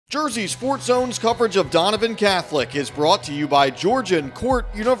Jersey Sports Zone's coverage of Donovan Catholic is brought to you by Georgian Court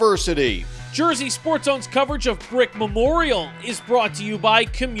University. Jersey Sports Zone's coverage of Brick Memorial is brought to you by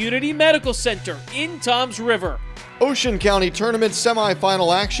Community Medical Center in Toms River. Ocean County Tournament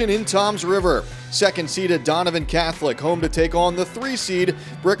semifinal action in Toms River. Second-seeded Donovan Catholic home to take on the 3-seed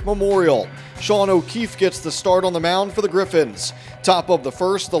Brick Memorial. Sean O'Keefe gets the start on the mound for the Griffins. Top of the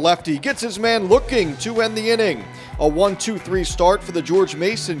first, the lefty gets his man looking to end the inning. A 1-2-3 start for the George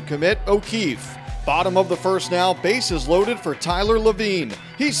Mason commit, O'Keefe. Bottom of the first now, bases loaded for Tyler Levine.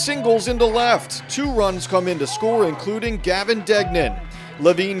 He singles into left. 2 runs come in to score, including Gavin Degnan.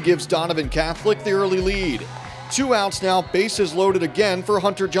 Levine gives Donovan Catholic the early lead. 2 outs now, bases loaded again for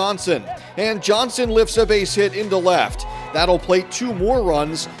Hunter Johnson. And Johnson lifts a base hit into left. That'll plate 2 more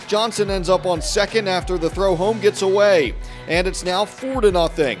runs. Johnson ends up on second after the throw home gets away. And it's now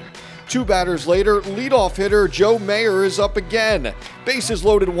 4-0. 2 batters later, leadoff hitter Joe Mayer is up again. Bases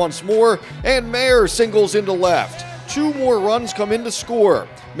loaded once more, and Mayer singles into left. 2 more runs come in to score.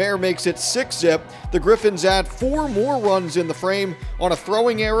 Mayer makes it 6-zip. The Griffins add 4 more runs in the frame on a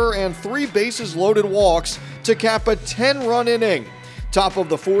throwing error and 3 bases loaded walks to cap a 10-run inning. Top of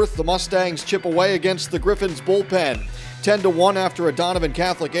the fourth, the Mustangs chip away against the Griffins bullpen. 10-1 after a Donovan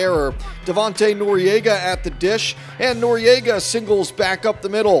Catholic error. Devontae Noriega at the dish, and Noriega singles back up the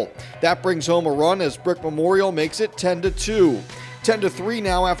middle. That brings home a run as Brick Memorial makes it 10-2. 10-3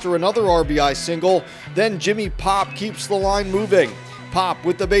 now after another RBI single. Then Jimmy Pop keeps the line moving. Pop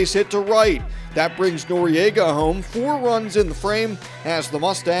with the base hit to right. That brings Noriega home. 4 runs in the frame as the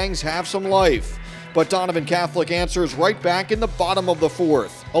Mustangs have some life. But Donovan Catholic answers right back in the bottom of the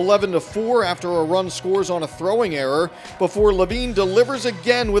fourth. 11-4 after a run scores on a throwing error before Levine delivers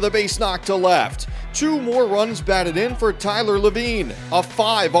again with a base knock to left. 2 more runs batted in for Tyler Levine. A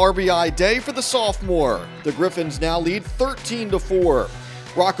 5 RBI day for the sophomore. The Griffins now lead 13-4.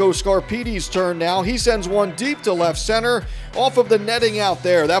 Rocco Scarpiti's turn now. He sends one deep to left center off of the netting out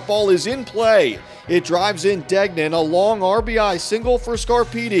there. That ball is in play. It drives in Degnan, a long RBI single for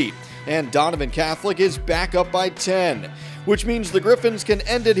Scarpiti. And Donovan Catholic is back up by 10, which means the Griffins can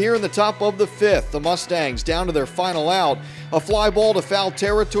end it here in the top of the 5th. The Mustangs down to their final out. A fly ball to foul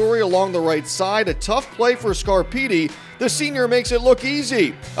territory along the right side. A tough play for Scarpiti. The senior makes it look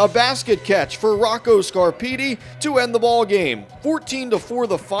easy. A basket catch for Rocco Scarpiti to end the ball game. 14-4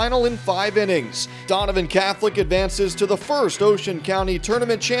 the final in 5 innings. Donovan Catholic advances to the first Ocean County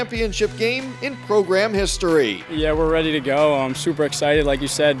Tournament Championship game in program history. Yeah, we're ready to go. I'm super excited. Like you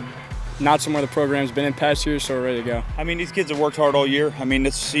said, not somewhere the program's been in past years, so we're ready to go. I mean, these kids have worked hard all year. I mean,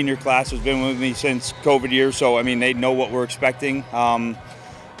 this senior class has been with me since COVID year, so I mean, they know what we're expecting.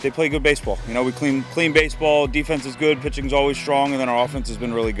 They play good baseball. You know, we clean baseball. Defense is good. Pitching's always strong, and then our offense has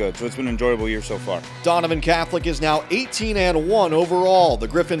been really good. So it's been an enjoyable year so far. Donovan Catholic is now 18-1 overall. The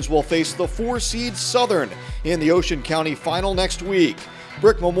Griffins will face the 4-seed Southern in the Ocean County final next week.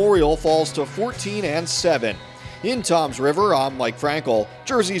 Brick Memorial falls to 14-7. In Toms River, I'm Mike Frankel,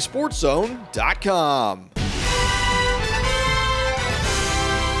 JerseySportsZone.com.